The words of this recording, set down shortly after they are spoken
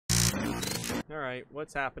Alright,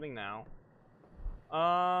 what's happening now? So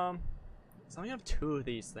I only have 2 of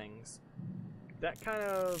these things. That kind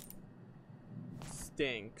of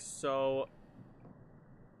stinks. So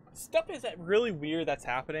stuff is that really weird that's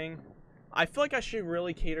happening. I feel like I should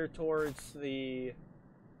really cater towards the...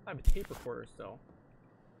 I have a tape recorder still.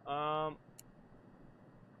 Let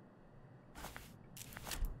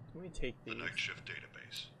me take these. The night shift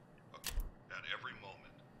database. At every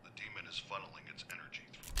moment, the demon is funneling its energy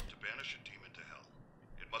through. To banish a demon to hell,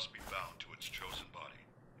 it must be bound to its chosen body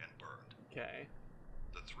and burned. Okay.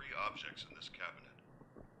 The 3 objects in this cabinet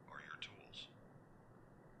are your tools.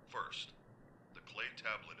 First, the clay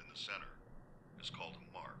tablet in the center is called a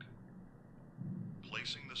mark.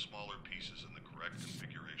 Placing the smaller pieces in the correct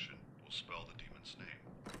configuration will spell the demon's name.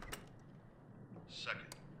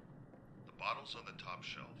 Second, the bottles on the top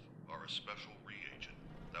shelf are a special reagent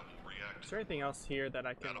that will react. Is there anything else here that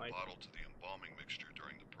I can add a like... bottle to the embalming mixture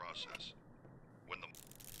during the process. When the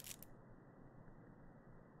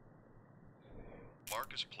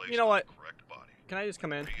mark is placed You know what? on the correct body, Can I just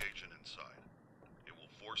come in? reagent inside, it will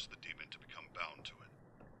force the demon to become bound to it.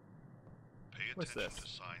 Pay What's attention this?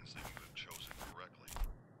 to signs that you have chosen correctly.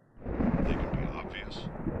 They can be obvious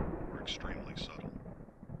or extremely subtle.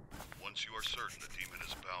 Once you are certain the demon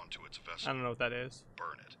is bound to its I vessel, don't know what that is.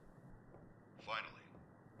 burn it. Finally,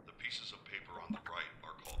 the pieces of paper on the right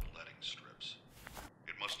are called letting strips.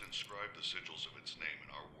 It must inscribe the sigils of its name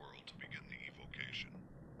in our world to begin the evocation.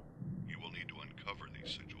 You will need to uncover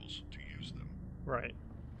these sigils to use them. Right.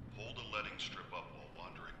 Hold a letting strip up while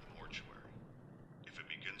wandering the mortuary. If it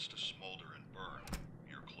begins to smolder and burn,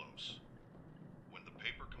 you're close. When the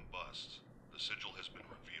paper combusts, the sigil has been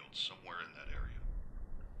revealed somewhere in that area.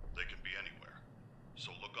 They can be anywhere,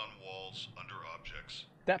 so look on walls, under objects.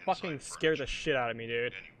 That fucking inside scared the furniture, shit out of me,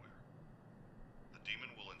 dude. anywhere. The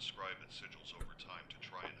demon will inscribe its sigils over time to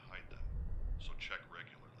try and hide them, so check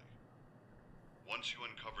regularly. Once you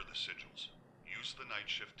uncover the sigils, use the night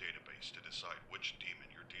shift database to decide which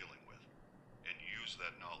demon you're dealing with, and use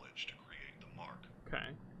that knowledge to create the mark.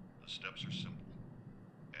 Okay. The steps are simple.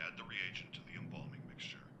 Add the reagent to the embalming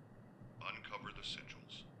mixture. Uncover the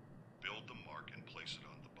sigils. Build the mark and place it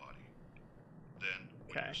on the body. Then,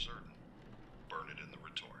 when you're certain, burn it in the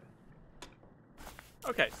retort.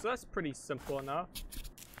 Okay, so that's pretty simple enough.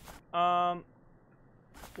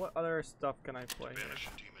 What other stuff can I play here? Banish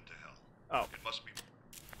a demon to hell. Oh. It must be...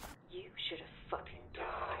 You should have fucking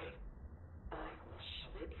died. I will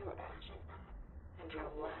slit your eyes open, and your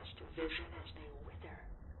last vision as they wither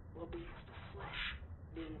will be of the flesh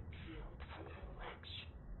being peeled from your legs,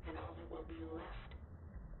 and all that will be left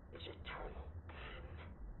is eternal pain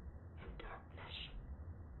and darkness.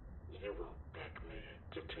 You will beg me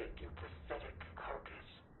to take your pathetic carcass.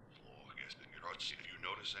 Oh, yes, then you're not... If you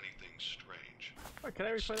notice anything strange... Oh, can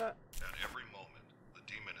I replay that? At every moment, the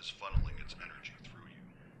demon is funneling its energy through you,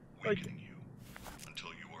 weakening you, until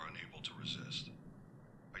you are unable to resist.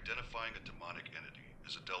 Identifying a demonic entity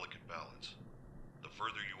is a delicate balance. The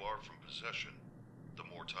further you are from possession, the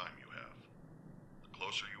more time you have. The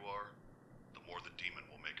closer you are, the more the demon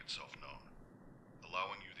will make itself known,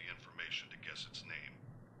 allowing you the information to guess its name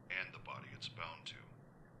and the body it's bound to.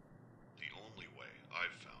 The only way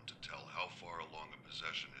I've found to tell how far along a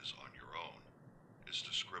possession is on your own is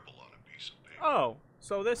to scribble on a piece of paper. Oh,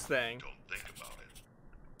 so this thing. Don't think about it.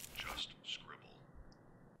 Just scribble.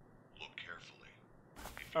 Look carefully.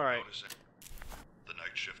 If you Alright. notice it, the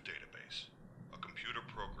night shift database, a computer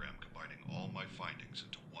program combining all my findings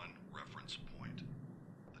into one reference point.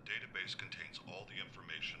 The database contains all the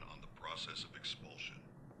information on the process of expulsion,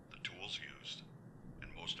 the tools used, and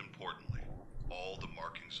most importantly, all the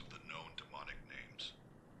markings of the known demonic names.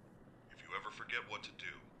 If you ever forget what to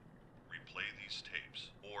do, replay these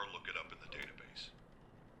tapes or look it up in the database.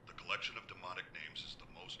 The collection of demonic names is the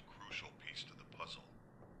most crucial piece to the puzzle.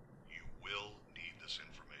 You will need this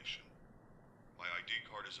information. My ID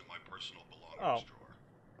card is in my personal belongings drawer.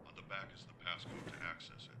 On the back is the passcode to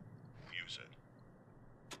access it. Use it.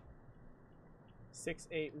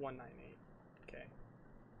 68198. Okay.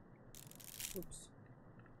 Oops.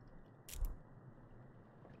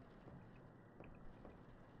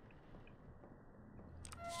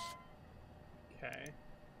 Okay.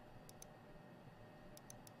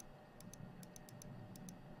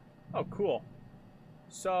 Oh, cool.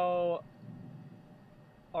 So,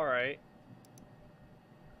 alright.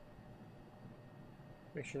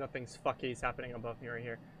 Make sure nothing's fucky's happening above me right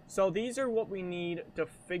here. So these are what we need to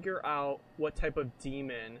figure out what type of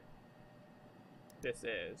demon this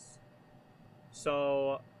is.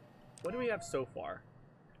 So, what do we have so far?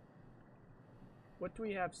 What do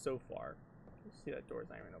we have so far? Let's see, that door's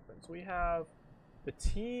not even open. So we have The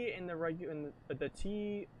T in the regular, the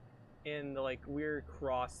T in the like weird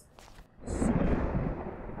cross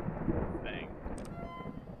thing.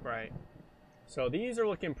 Right. So these are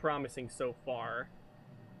looking promising so far.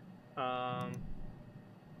 Let's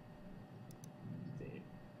see.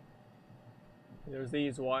 There's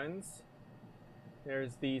these ones.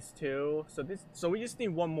 There's these two. So we just need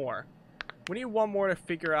one more. We need one more to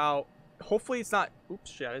figure out. Hopefully it's not. Oops,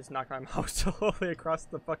 shit! I just knocked my mouse all the way across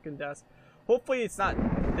the fucking desk. Hopefully it's not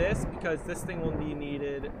this, because this thing will be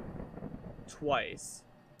needed twice,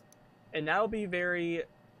 and that'll be very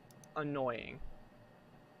annoying.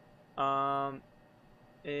 And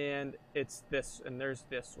it's this, and there's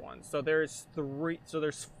this one. So there's three. So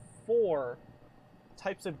there's 4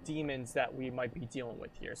 types of demons that we might be dealing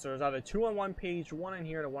with here. So there's either 2 on one page, 1 in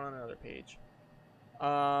here, and 1 on another page.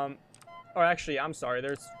 Or actually, I'm sorry,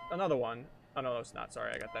 there's another one. Oh no, it's not.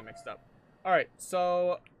 Sorry, I got that mixed up. Alright,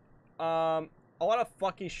 so a lot of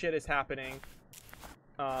fucky shit is happening.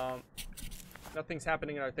 Nothing's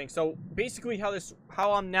happening in our thing. So basically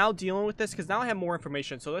how I'm now dealing with this, because now I have more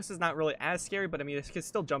information, so this is not really as scary, but I mean, it can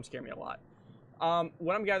still jump scare me a lot.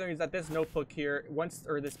 What I'm gathering is that this notebook here,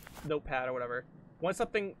 or this notepad or whatever, once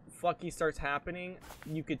something fucky starts happening,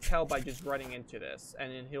 you could tell by just running into this,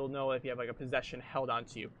 and then he'll know if you have like a possession held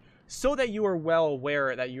onto you, so that you are well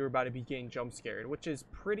aware that you're about to be getting jump scared, which is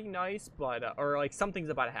pretty nice, but or like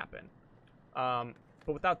something's about to happen.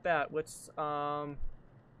 But without that, let's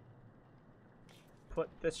put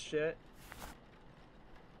this shit.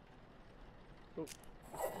 Ooh.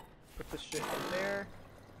 Put this shit in there.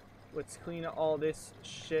 Let's clean all this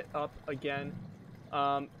shit up again.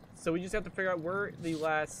 So we just have to figure out where the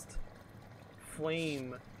last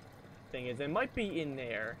flame thing is. It might be in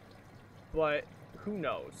there, but who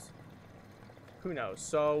knows? Who knows?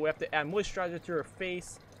 So we have to add moisturizer to her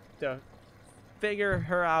face to figure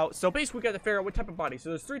her out. So basically we got to figure out what type of body. So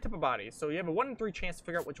there's 3 type of bodies. So you have a 1 in 3 chance to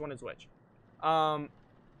figure out which one is which.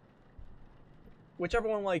 Whichever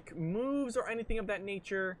one like moves or anything of that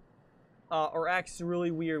nature, or acts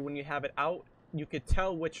really weird when you have it out, you could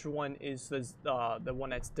tell which one is the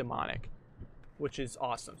one that's demonic, which is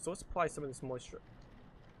awesome. So let's apply some of this moisture.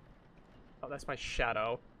 Oh, that's my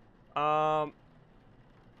shadow.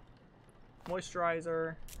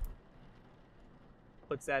 Moisturizer.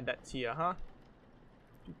 Let's add that to you, huh?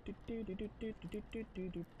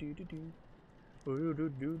 Right.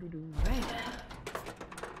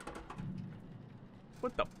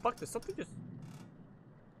 What the fuck? Did something just...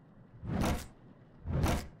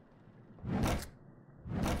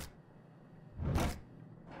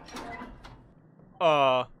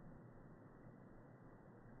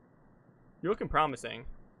 You're looking promising.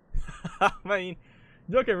 I mean,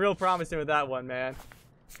 you're looking real promising with that one, man.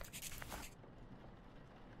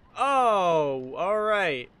 Oh,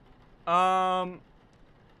 alright. Well,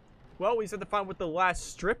 we just have to find what the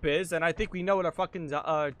last strip is, and I think we know what our fucking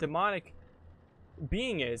demonic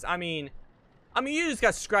being is. I mean, you just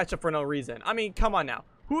got scratched up for no reason. I mean, come on now.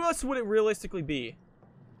 Who else would it realistically be?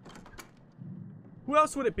 Who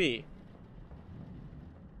else would it be?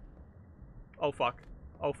 Oh, fuck.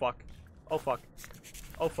 Oh, fuck. Oh, fuck.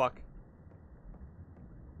 Oh, fuck.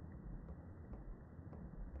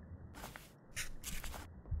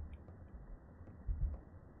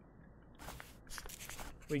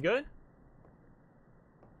 We good?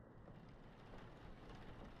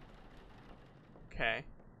 Okay.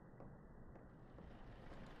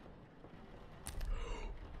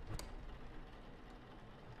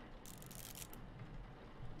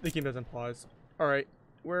 The game doesn't pause. Alright,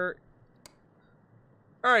 we're...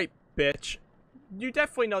 Alright, bitch. You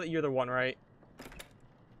definitely know that you're the one, right?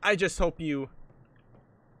 I just hope you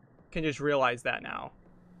can just realize that now.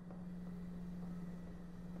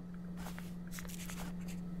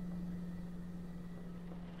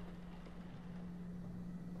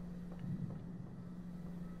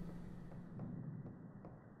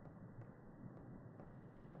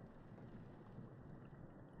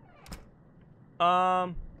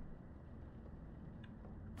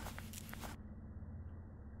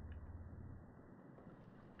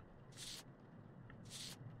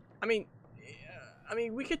 I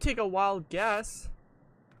mean, we could take a wild guess.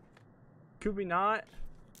 Could we not?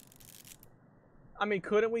 I mean,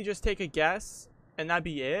 couldn't we just take a guess and that'd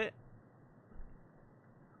be it?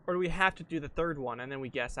 Or do we have to do the third one and then we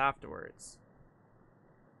guess afterwards?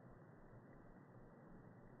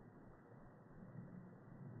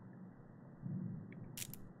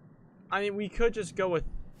 I mean, we could just go with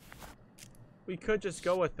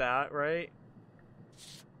that, right?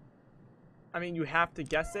 I mean, you have to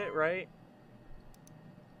guess it, right?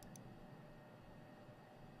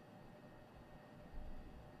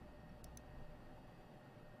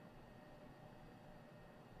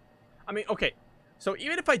 I mean, okay. So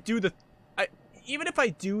even if I do the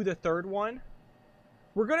third one,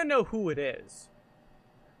 we're gonna know who it is.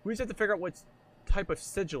 We just have to figure out what type of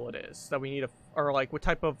sigil it is that we need, or like what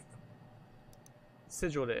type of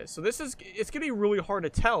sigil it is. So it's gonna be really hard to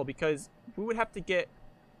tell because we would have to get.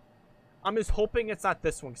 I'm just hoping it's not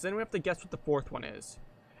this one because then we have to guess what the fourth one is.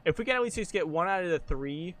 If we can at least just get one out of the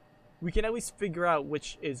three, we can at least figure out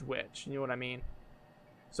which is which. You know what I mean?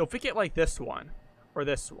 So if we get like this one,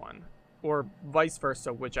 or vice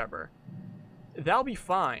versa, whichever, that'll be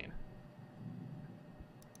fine.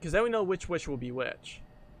 Because then we know which will be which.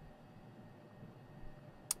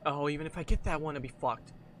 Oh, even if I get that one, it'll be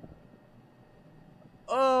fucked.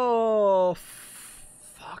 Oh,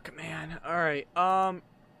 fuck, man. Alright, I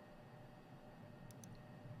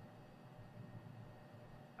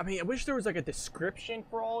mean, I wish there was like a description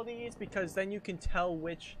for all of these, because then you can tell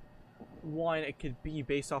which one it could be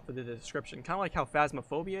based off of the description. Kind of like how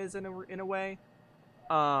Phasmophobia is in a way.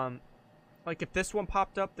 Like if this one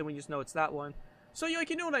popped up, then we just know it's that one. So like,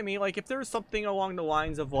 you know what I mean? Like if there's something along the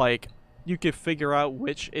lines of like you could figure out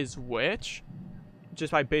which is which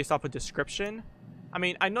just by based off a description. I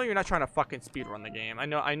mean, I know you're not trying to fucking speedrun the game.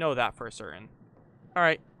 I know that for certain. All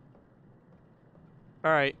right.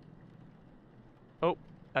 All right. Oh.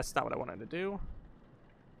 That's not what I wanted to do.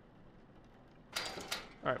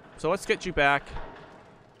 Alright, so let's get you back.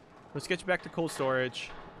 Let's get you back to cold storage.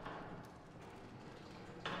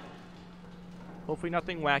 Hopefully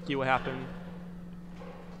nothing wacky will happen.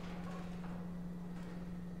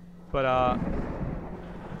 But, oh,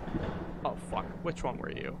 fuck. Which one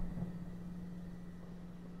were you?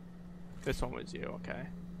 This one was you, okay.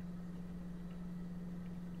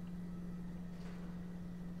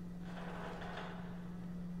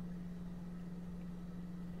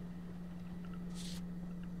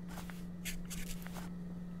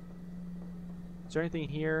 Is there anything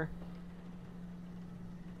here?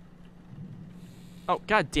 Oh,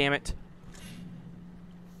 god damn it.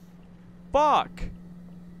 Fuck!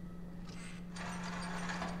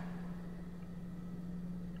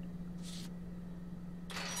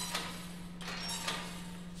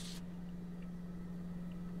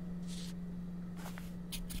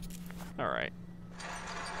 Alright.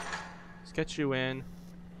 Let's get you in.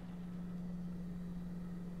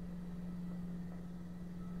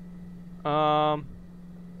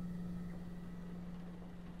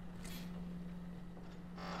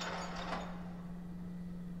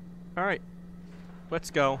 Alright.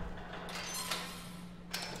 Let's go.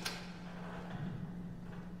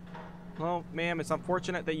 Well, ma'am, it's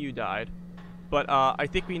unfortunate that you died. But, I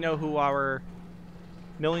think we know who our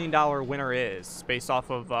 $1 million winner is, based off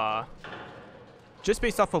of, just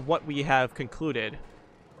based off of what we have concluded.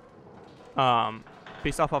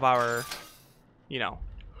 Based off of our, you know.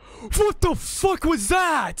 What the fuck was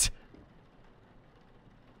that?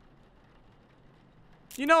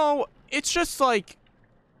 You know, it's just like,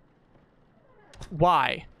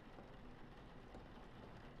 why?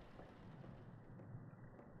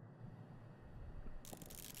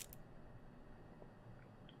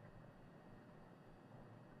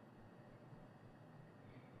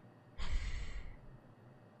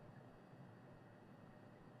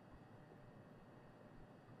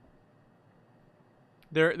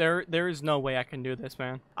 There is no way I can do this,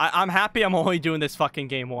 man. I'm happy I'm only doing this fucking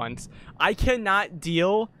game once. I cannot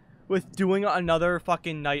deal with doing another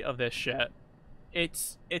fucking night of this shit.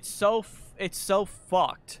 It's so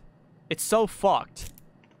fucked. It's so fucked.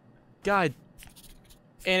 God.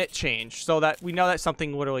 And it changed, so that we know that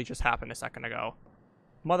something literally just happened a second ago.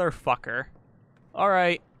 Motherfucker.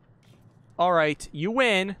 Alright. Alright, you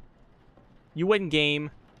win. You win,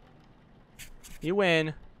 game. You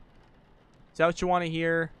win. Is that what you want to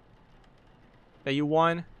hear? That you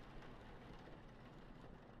won?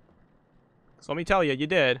 So let me tell you, you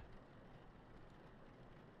did.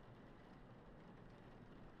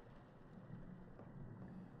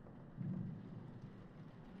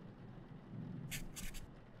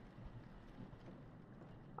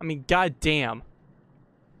 I mean, goddamn.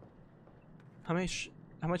 How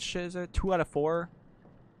much shit is it? 2 out of 4?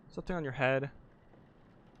 Something on your head.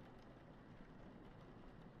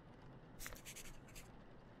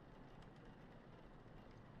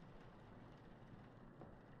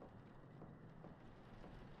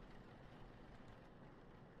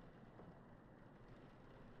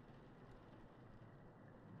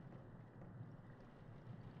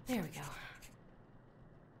 There we go.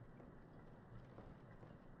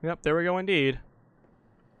 Yep, there we go indeed.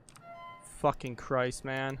 Fucking Christ,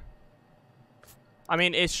 man. I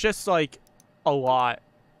mean, it's just like a lot.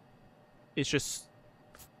 It's just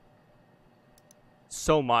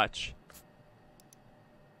so much.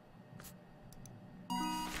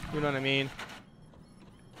 You know what I mean?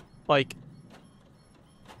 Like...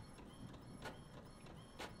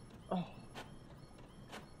 Oh.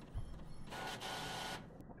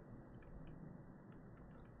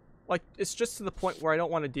 Like, it's just to the point where I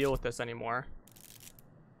don't want to deal with this anymore.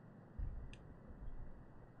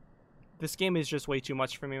 This game is just way too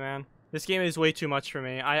much for me, man. This game is way too much for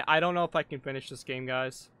me. I don't know if I can finish this game,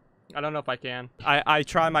 guys. I don't know if I can. I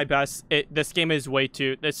try my best. This game is way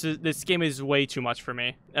too... This game is way too much for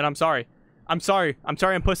me. And I'm sorry. I'm sorry. I'm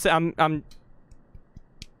pussing... I'm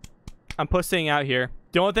pussing out here.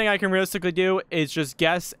 The only thing I can realistically do is just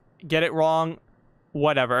guess, get it wrong,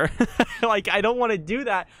 whatever. Like, I don't want to do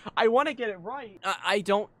that. I want to get it right. I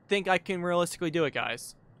don't think I can realistically do it,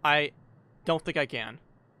 guys. I don't think I can.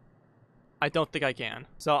 I don't think I can.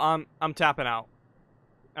 So I'm tapping out.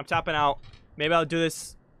 I'm tapping out. Maybe I'll do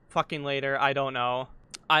this fucking later. I don't know.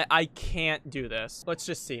 I can't do this. Let's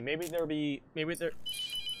just see. Maybe there...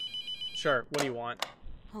 Sure. What do you want?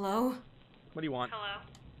 Hello? What do you want? Hello?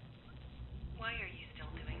 Why are you still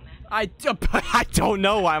doing this? I don't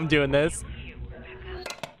know why I'm doing this. You,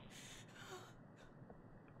 Rebecca.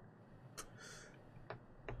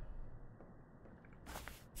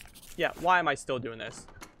 Yeah, why am I still doing this?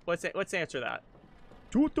 Let's answer that.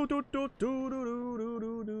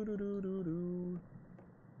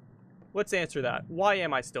 Let's answer that. Why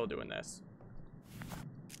am I still doing this?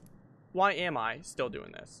 Why am I still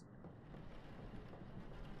doing this?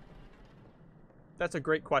 That's a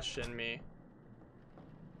great question, me.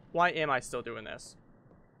 Why am I still doing this?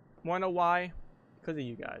 Wanna know why? Because of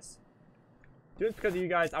you guys. Dude, it's because of you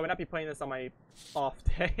guys. I would not be playing this on my off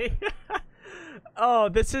day. Oh,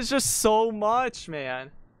 this is just so much,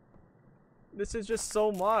 man. This is just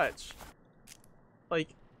so much. Like,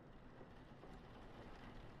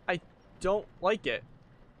 I don't like it.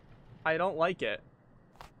 I don't like it.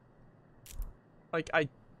 Like, I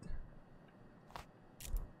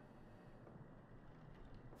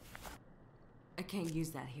can't use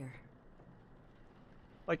that here.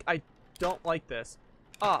 Like, I don't like this.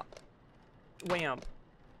 Ah. Wham.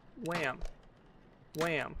 Wham.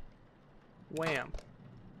 Wham. Wham.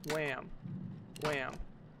 Wham. Wham.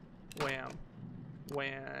 Wham.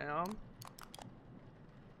 Wham.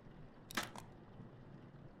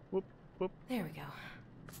 Whoop. Whoop. There we go.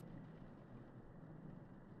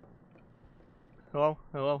 Hello?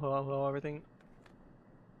 Hello? Hello? Hello? Everything?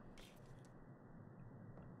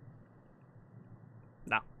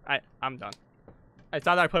 No. I'm done. It's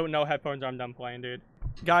not that I play with no headphones or I'm done playing, dude.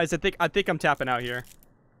 Guys, I think I'm tapping out here.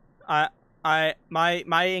 My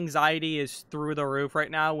anxiety is through the roof right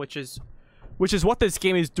now, which is what this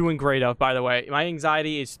game is doing great of, by the way. My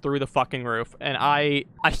anxiety is through the fucking roof, and I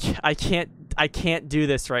can't do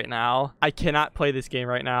this right now. I cannot play this game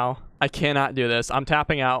right now. I cannot do this. I'm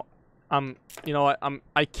tapping out. You know what?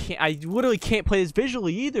 I literally can't play this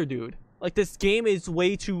visually either, dude. Like, this game is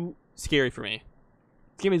way too scary for me.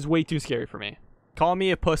 This game is way too scary for me. Call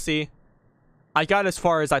me a pussy. I got as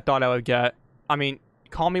far as I thought I would get. I mean,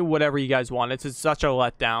 call me whatever you guys want. It's such a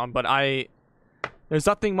letdown, but there's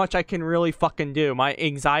nothing much I can really fucking do. My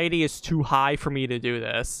anxiety is too high for me to do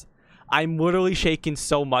this. I'm literally shaking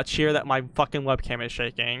so much here that my fucking webcam is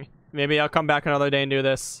shaking. Maybe I'll come back another day and do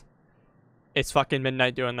this. It's fucking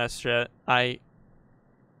midnight doing this shit. I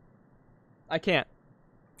can't.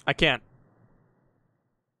 I can't.